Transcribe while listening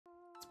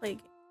play.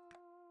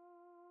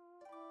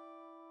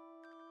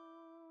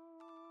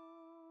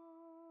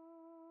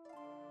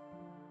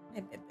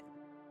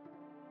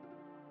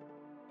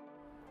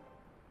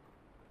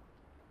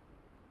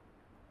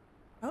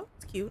 Oh,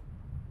 it's cute.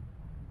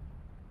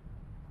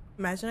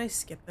 Imagine I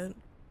skip it.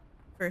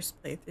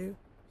 First playthrough.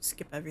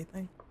 Skip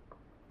everything.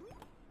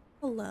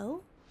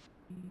 Hello?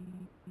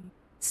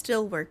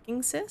 Still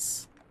working,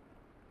 sis?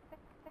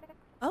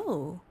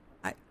 Oh.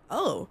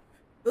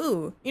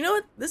 Ooh. You know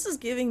what? This is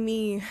giving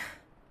me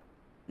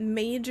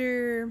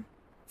major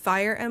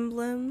Fire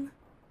Emblem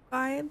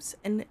vibes,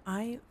 and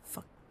I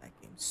fucked that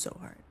game so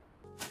hard.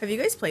 Have you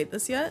guys played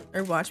this yet?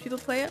 Or watched people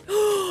play it?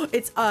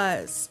 It's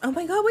us. Oh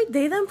my god, wait,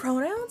 they, them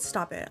pronouns?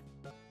 Stop it.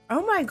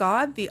 Oh my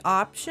god, the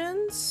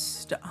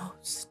options? Oh,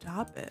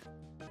 stop it.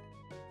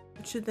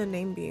 What should the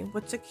name be?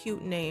 What's a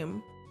cute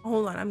name?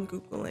 Hold on, I'm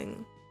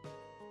Googling.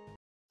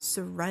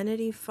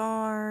 Serenity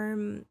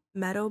Farm,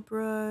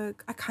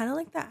 Meadowbrook. I kind of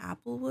like the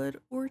Applewood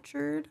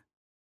Orchard.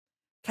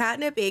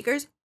 Catnip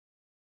Acres.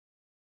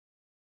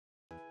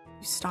 You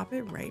stop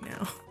it right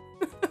now.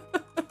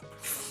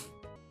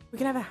 We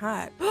can have a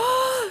hat.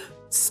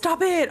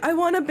 Stop it! I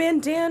want a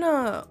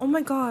bandana! Oh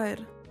my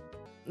god.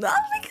 Oh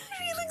my god,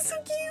 he looks so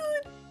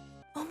cute!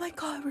 Oh my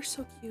god, we're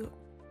so cute.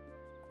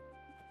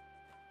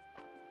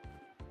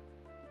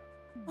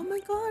 Oh my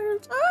god,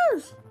 it's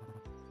us!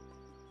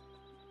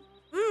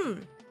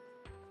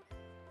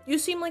 You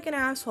seem like an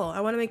asshole.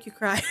 I want to make you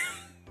cry.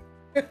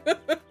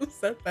 Is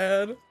that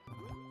bad?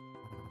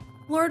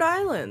 Lord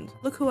Island.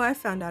 Look who I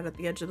found out at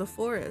the edge of the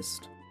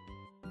forest.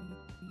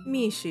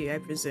 Mishi, I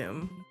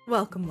presume.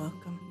 Welcome,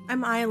 welcome.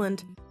 I'm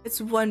Island. It's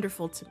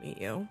wonderful to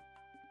meet you.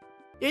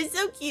 You're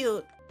so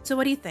cute. So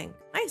what do you think?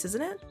 Nice,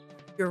 isn't it?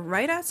 You're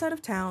right outside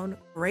of town.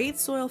 Great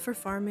soil for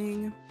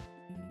farming.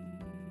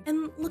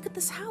 And look at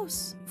this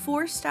house.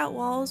 4 stout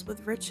walls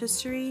with rich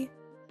history.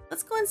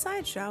 Let's go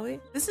inside, shall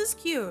we? This is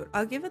cute.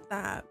 I'll give it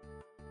that.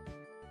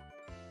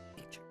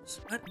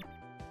 Pictures. What?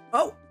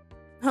 Oh!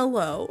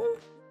 Hello?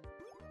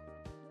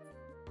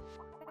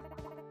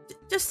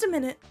 Just a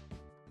minute.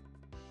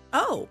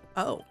 Oh.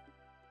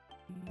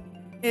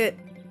 It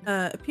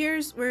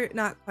appears we're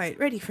not quite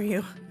ready for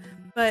you.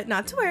 But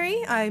not to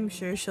worry. I'm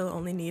sure she'll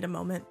only need a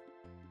moment.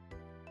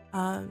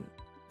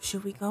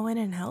 Should we go in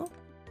and help?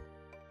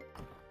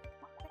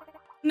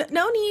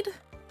 No need.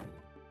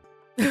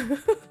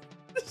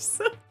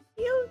 So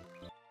cute.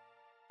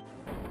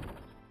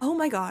 Oh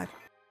my god.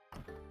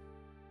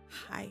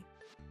 Hi.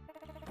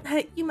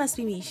 You must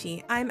be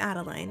Mishi. I'm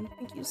Adeline.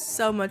 Thank you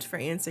so much for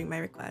answering my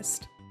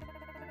request.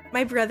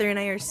 My brother and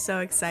I are so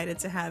excited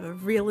to have a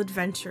real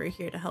adventurer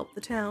here to help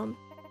the town.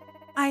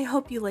 I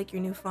hope you like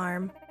your new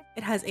farm.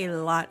 It has a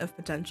lot of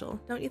potential,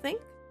 don't you think?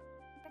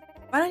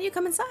 Why don't you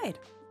come inside?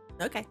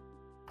 Okay.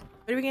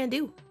 What are we gonna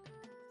do?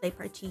 Play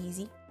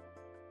Parcheesi.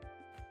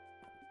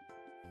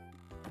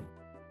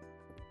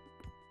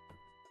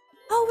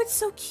 Oh, it's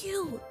so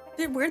cute.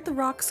 Where'd the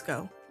rocks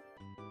go?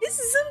 This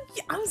is so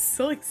cute. I'm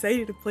so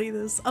excited to play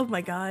this. Oh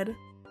my god.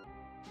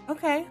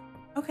 Okay.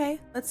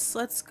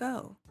 Let's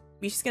go.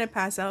 Mishi's gonna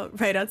pass out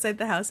right outside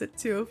the house at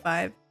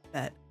 2:05.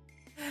 Bet.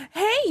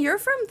 Hey, you're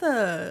from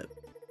the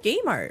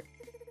game art.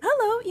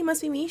 Hello, you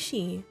must be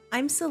Mishi.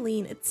 I'm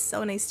Celine. It's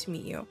so nice to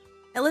meet you.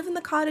 I live in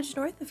the cottage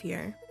north of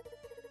here.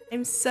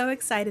 I'm so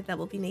excited that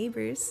we'll be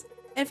neighbors.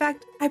 In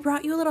fact, I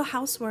brought you a little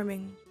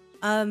housewarming.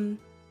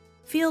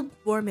 Field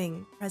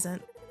warming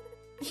present.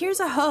 Here's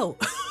a hoe.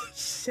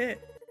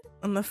 Shit.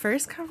 On the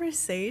first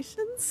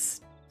conversation?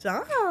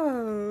 Stop.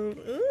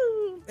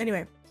 Ooh.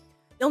 Anyway,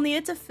 you'll need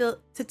it to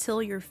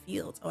till your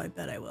fields. Oh, I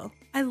bet I will.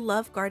 I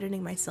love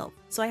gardening myself,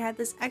 so I had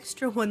this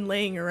extra one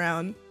laying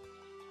around.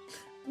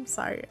 I'm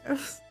sorry.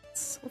 It's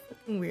so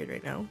fucking weird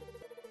right now.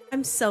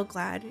 I'm so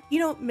glad. You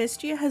know,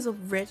 Mistria has a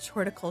rich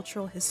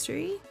horticultural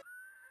history.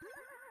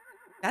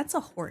 That's a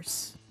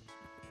horse.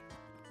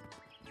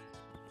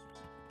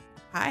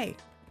 Hi.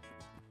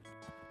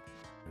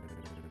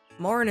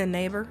 Morning,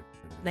 neighbor.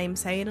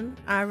 Name's Hayden.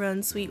 I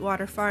run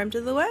Sweetwater Farm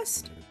to the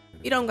west.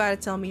 You don't gotta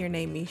tell me your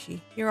name,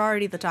 Mishi. You're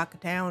already the talk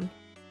of town.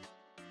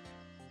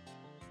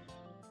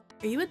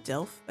 Are you a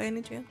DILF by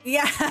any chance?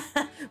 Yeah.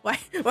 Why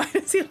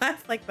does he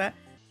laugh like that?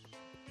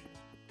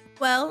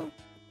 Well,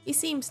 he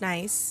seems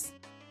nice.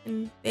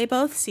 And they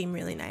both seem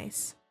really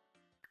nice.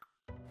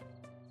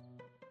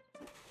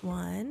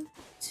 1,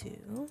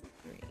 2,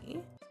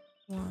 3.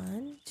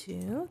 1,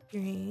 2,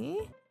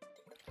 3.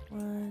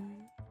 1,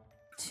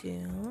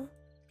 2,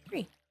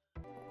 3.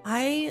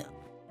 I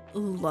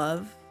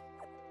love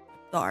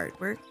the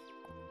artwork.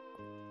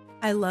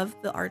 I love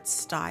the art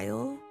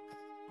style,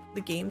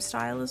 the game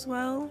style as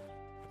well.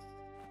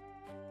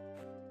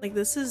 Like,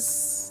 this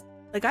is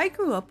like, I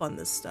grew up on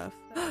this stuff.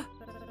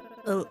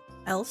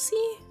 Elsie?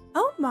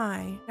 Oh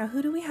my, now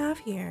who do we have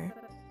here?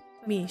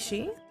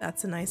 Mishi,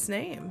 that's a nice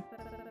name.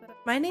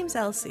 My name's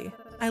Elsie.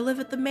 I live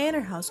at the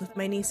manor house with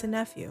my niece and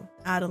nephew,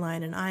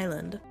 Adeline and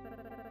Island.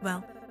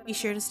 Well, be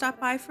sure to stop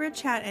by for a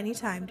chat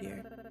anytime,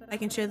 dear. I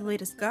can share the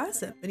latest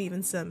gossip and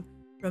even some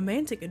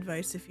romantic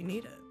advice if you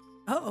need it.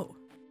 Oh.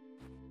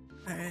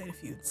 Alright,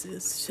 if you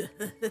insist.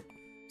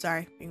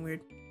 Sorry, being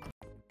weird.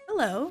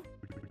 Hello.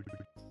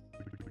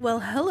 Well,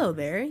 hello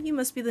there. You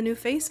must be the new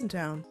face in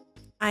town.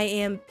 I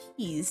am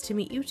pleased to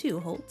meet you too,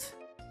 Holt.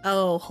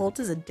 Oh, Holt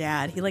is a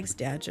dad. He likes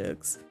dad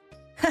jokes.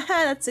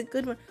 Haha, that's a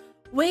good one.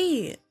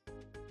 Wait.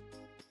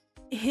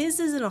 His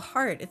isn't a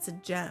heart, it's a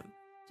gem.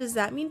 Does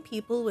that mean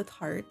people with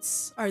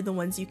hearts are the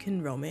ones you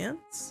can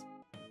romance?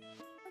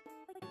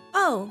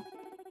 Oh.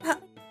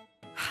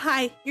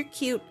 Hi, you're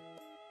cute.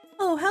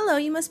 Oh, hello,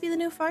 you must be the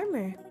new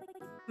farmer.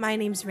 My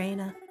name's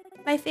Reina.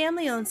 My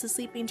family owns the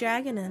Sleeping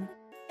Dragon Inn.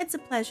 It's a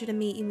pleasure to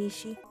meet you,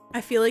 Mishi.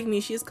 I feel like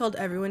Mishi has called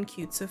everyone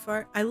cute so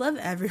far. I love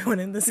everyone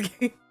in this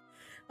game.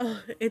 Oh,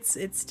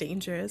 it's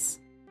dangerous.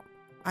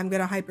 I'm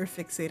gonna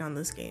hyperfixate on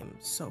this game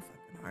so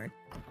fucking hard.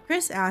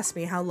 Chris asked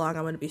me how long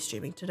I'm gonna be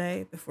streaming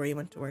today before he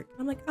went to work.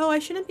 I'm like, oh, I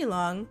shouldn't be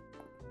long.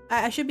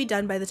 I should be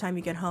done by the time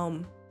you get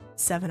home.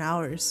 7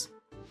 hours.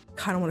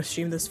 Kinda wanna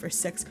stream this for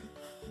 6.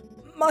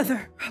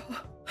 Mother!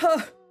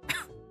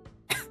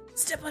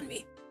 Step on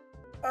me.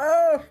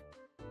 Oh!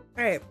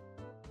 Alright.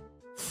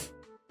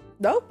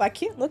 Nope, I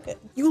can't look at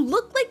you.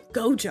 Look like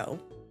Gojo.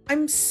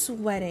 I'm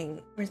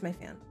sweating. Where's my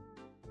fan?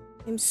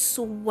 I'm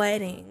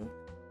sweating.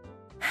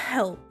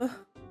 Help.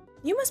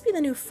 You must be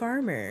the new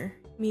farmer.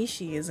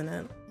 Mishi, isn't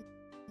it?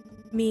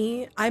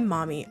 Me? I'm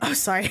mommy. Oh,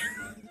 sorry.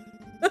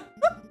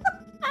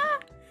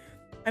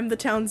 I'm the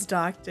town's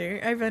doctor.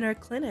 I run our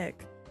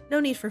clinic. No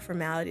need for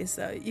formalities,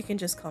 though. You can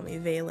just call me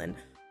Valen.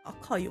 I'll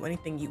call you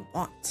anything you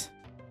want.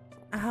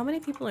 How many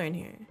people are in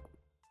here?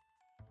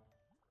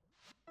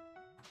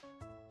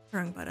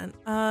 Wrong button.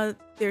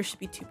 There should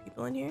be 2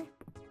 people in here.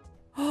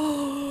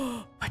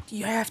 Oh, but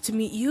you have to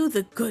meet you,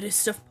 the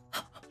goodest of...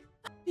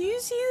 Do you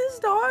see this,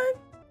 dog?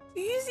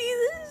 Do you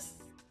see this?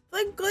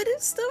 The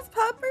goodest of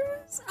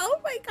puppers? Oh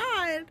my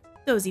god.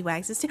 Dozy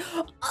wags his tail.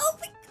 Oh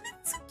my god,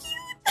 it's so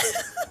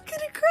cute. I'm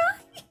gonna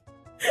cry.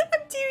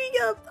 I'm tearing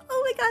up.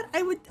 Oh my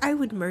god, I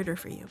would murder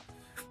for you.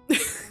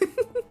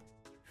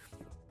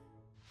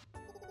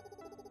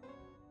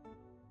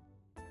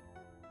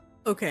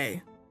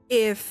 Okay,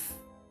 if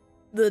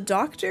the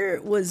doctor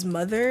was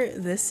mother,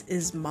 this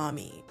is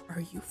mommy.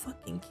 Are you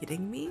fucking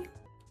kidding me?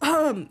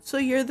 So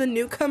you're the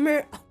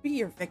newcomer? I'll be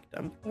your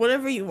victim.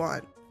 Whatever you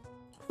want.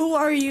 Who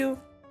are you?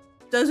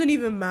 Doesn't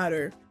even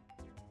matter.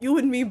 You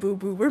and me,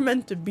 boo-boo, we're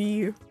meant to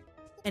be.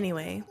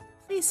 Anyway,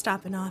 please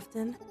stop in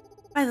often.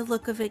 By the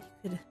look of it,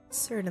 you could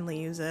certainly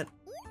use it.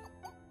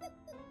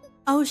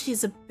 Oh,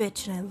 she's a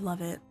bitch and I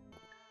love it.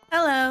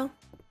 Hello.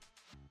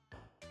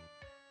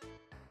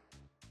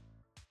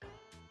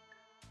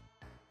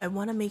 I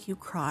want to make you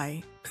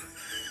cry.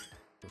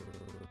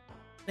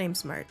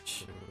 Name's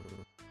March.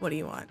 What do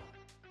you want?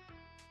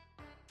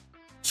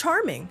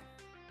 Charming.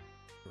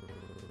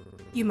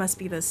 You must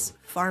be this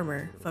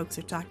farmer folks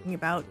are talking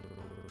about.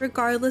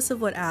 Regardless of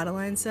what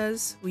Adeline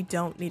says, we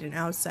don't need an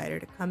outsider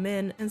to come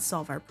in and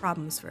solve our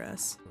problems for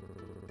us.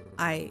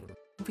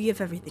 We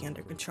have everything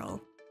under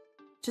control.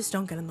 Just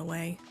don't get in the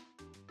way.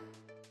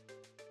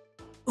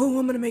 Oh,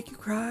 I'm gonna make you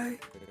cry.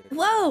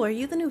 Whoa, are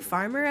you the new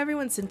farmer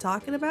everyone's been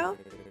talking about?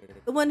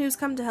 The one who's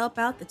come to help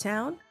out the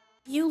town?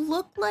 You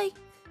look like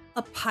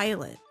a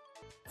pilot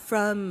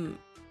from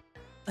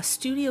a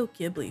Studio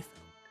Ghibli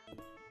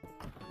film.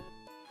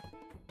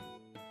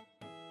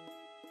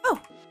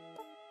 Oh!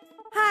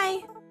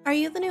 Hi! Are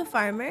you the new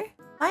farmer?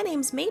 My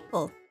name's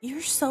Maple.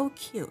 You're so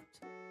cute.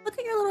 Look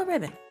at your little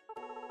ribbon.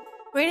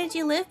 Where did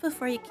you live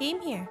before you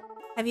came here?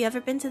 Have you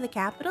ever been to the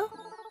capital?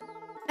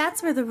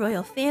 That's where the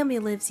royal family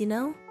lives, you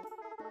know.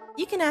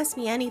 You can ask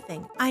me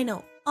anything. I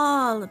know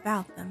all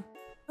about them.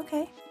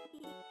 Okay.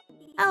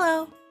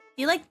 Hello. Do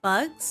you like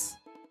bugs?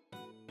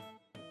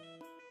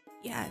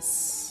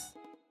 Yes.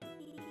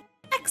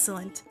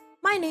 Excellent.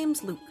 My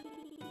name's Luke.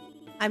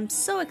 I'm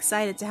so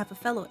excited to have a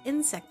fellow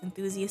insect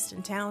enthusiast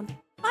in town.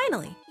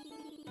 Finally.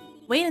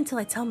 Wait until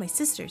I tell my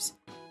sisters.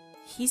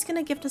 He's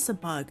gonna gift us a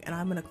bug and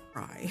I'm gonna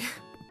cry.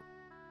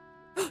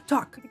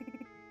 Talk.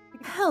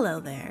 Hello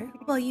there.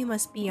 Well, you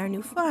must be our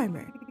new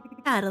farmer.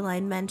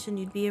 Adeline mentioned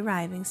you'd be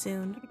arriving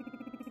soon.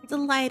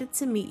 Delighted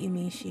to meet you,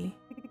 Mishi.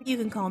 You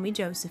can call me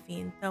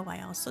Josephine, though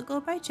I also go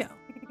by Joe.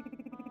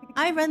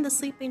 I run the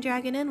Sleeping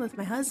Dragon Inn with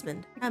my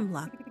husband,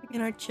 Hemlock,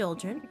 and our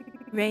children,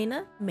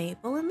 Reina,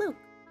 Maple, and Luke.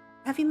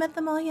 Have you met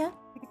them all yet?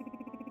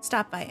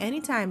 Stop by any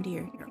time,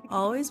 dear. You're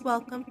always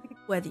welcome,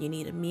 whether you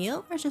need a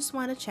meal or just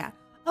want to chat.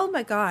 Oh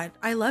my god,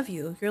 I love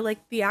you. You're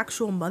like the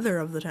actual mother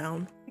of the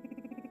town.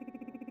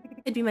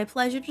 It'd be my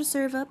pleasure to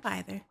serve up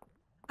either.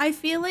 I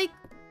feel like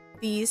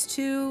these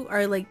two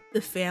are like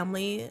the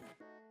family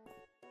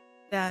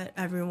that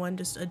everyone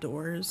just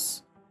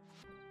adores.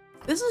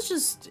 This is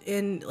just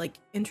in like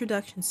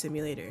Introduction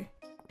Simulator.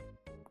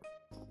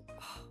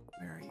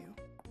 Where are you?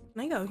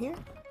 Can I go here?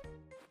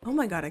 Oh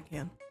my god, I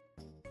can.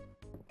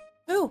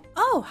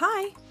 Oh,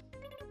 hi.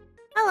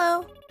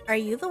 Hello. Are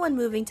you the one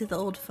moving to the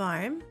old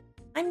farm?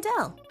 I'm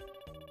Dell.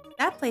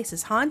 That place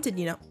is haunted,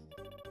 you know.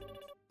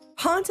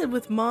 Haunted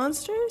with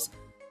monsters?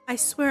 I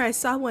swear I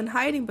saw one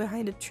hiding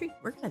behind a tree.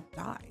 We're gonna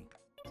die.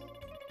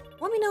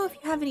 Let me know if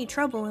you have any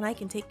trouble and I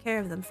can take care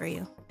of them for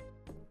you.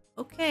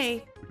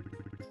 Okay.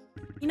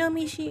 You know,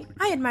 Mishi,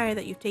 I admire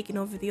that you've taken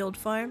over the old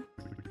farm.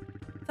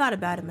 Thought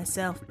about it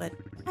myself, but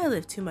I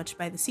live too much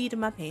by the seat of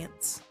my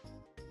pants.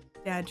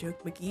 Dad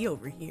joke McGee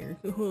over here.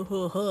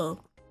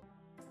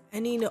 I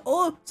need to—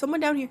 oh,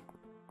 someone down here.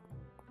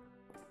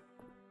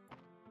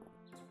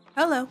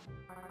 Hello.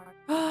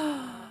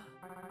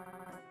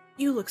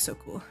 You look so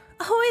cool.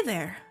 Ahoy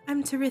there!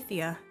 I'm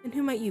Terithia, and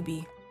who might you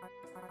be?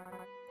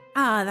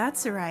 Ah,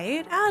 that's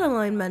right.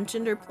 Adeline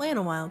mentioned her plan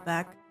a while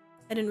back.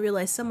 I didn't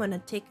realize someone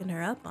had taken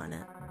her up on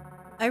it.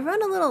 I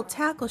run a little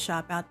tackle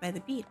shop out by the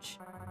beach.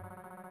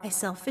 I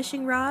sell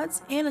fishing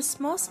rods and a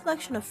small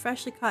selection of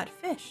freshly caught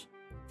fish.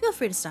 Feel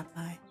free to stop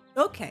by.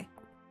 Okay.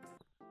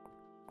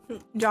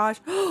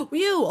 Josh.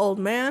 You, old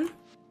man.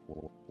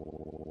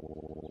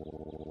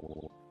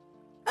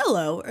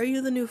 Hello, are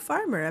you the new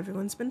farmer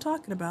everyone's been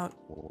talking about?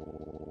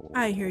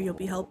 I hear you'll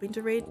be helping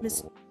to raise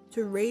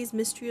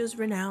Mistria's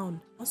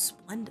renown. How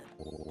splendid.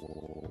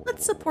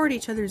 Let's support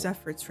each other's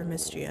efforts for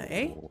Mistria,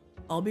 eh?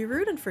 I'll be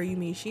rooting for you,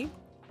 Mishi.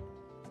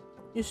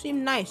 You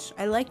seem nice.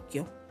 I like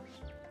you.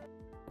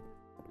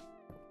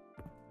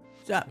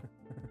 What's up?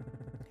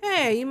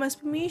 Hey, you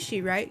must be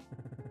Mishi, right?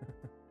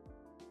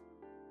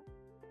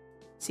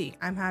 See,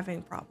 I'm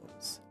having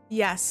problems.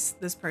 Yes,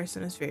 this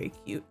person is very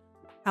cute.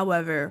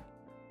 However,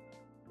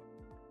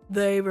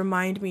 they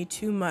remind me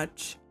too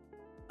much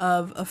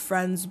of a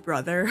friend's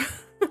brother.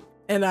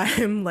 And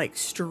I'm like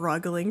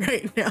struggling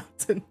right now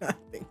to not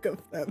think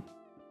of them.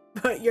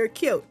 But you're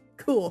cute.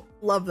 Cool.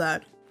 Love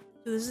that.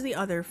 So this is the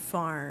other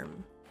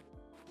farm.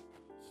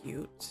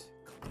 Cute.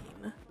 Clean.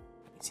 Let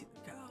me see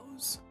the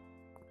cows.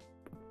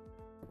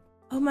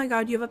 Oh my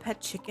god, you have a pet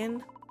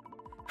chicken?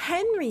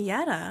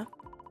 Henrietta!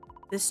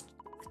 This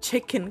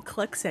chicken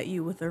clucks at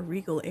you with a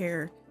regal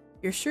air.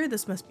 You're sure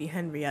this must be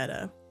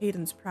Henrietta,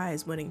 Hayden's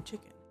prize-winning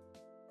chicken.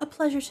 A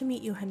pleasure to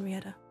meet you,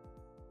 Henrietta.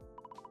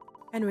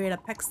 Henrietta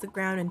pecks the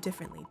ground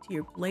indifferently to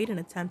your blatant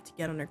attempt to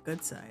get on her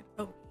good side.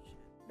 Oh,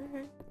 shit.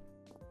 Okay.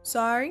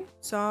 Sorry.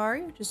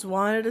 Just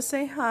wanted to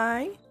say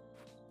hi.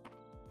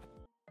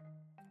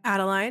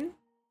 Adeline.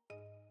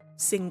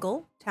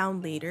 Single.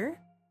 Town leader.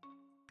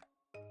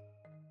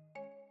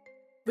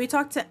 We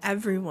talked to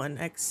everyone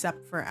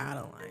except for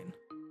Adeline.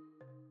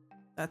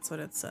 That's what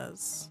it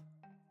says.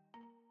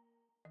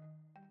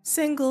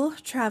 Single.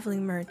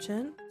 Traveling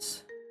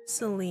merchant.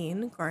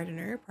 Celine.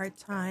 Gardener.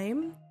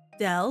 Part-time.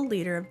 Dell,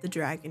 leader of the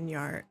Dragon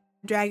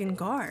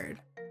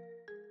Guard.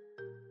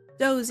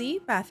 Dozy,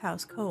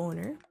 bathhouse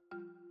co-owner.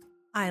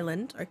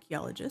 Island,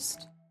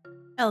 archaeologist.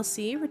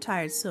 Elsie,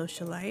 retired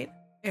socialite.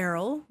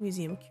 Errol,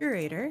 museum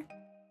curator.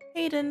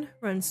 Hayden,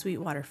 runs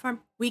Sweetwater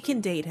Farm. We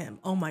can date him.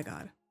 Oh my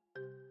god.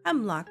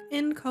 Hemlock,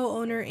 inn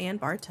co-owner and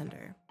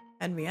bartender.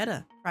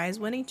 Henrietta,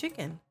 prize-winning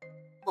chicken.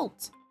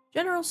 Holt,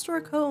 general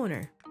store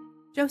co-owner.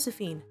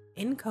 Josephine,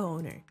 inn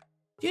co-owner.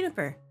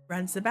 Juniper,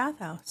 runs the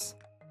bathhouse.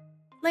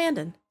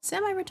 Landon,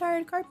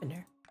 semi-retired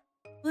carpenter.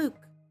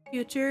 Luke,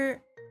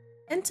 future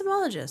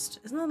entomologist.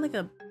 Isn't that like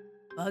a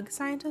bug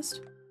scientist?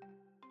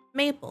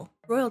 Maple,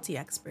 royalty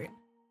expert.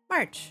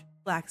 March,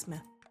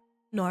 blacksmith.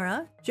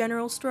 Nora,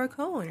 general store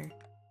co-owner.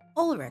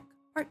 Ulrich,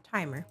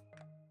 part-timer.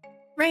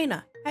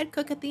 Raina, head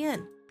cook at the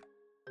inn.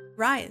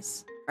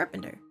 Rise,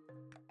 carpenter.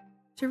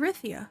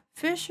 Terithia,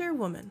 fisher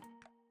woman.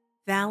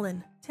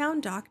 Valen,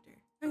 town doctor.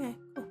 Okay,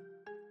 cool.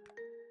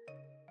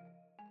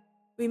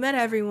 We met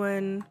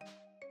everyone.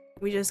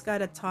 We just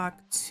gotta talk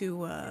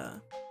to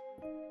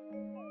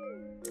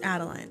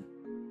Adeline.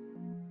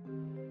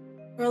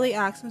 Early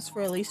access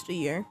for at least a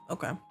year.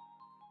 Okay.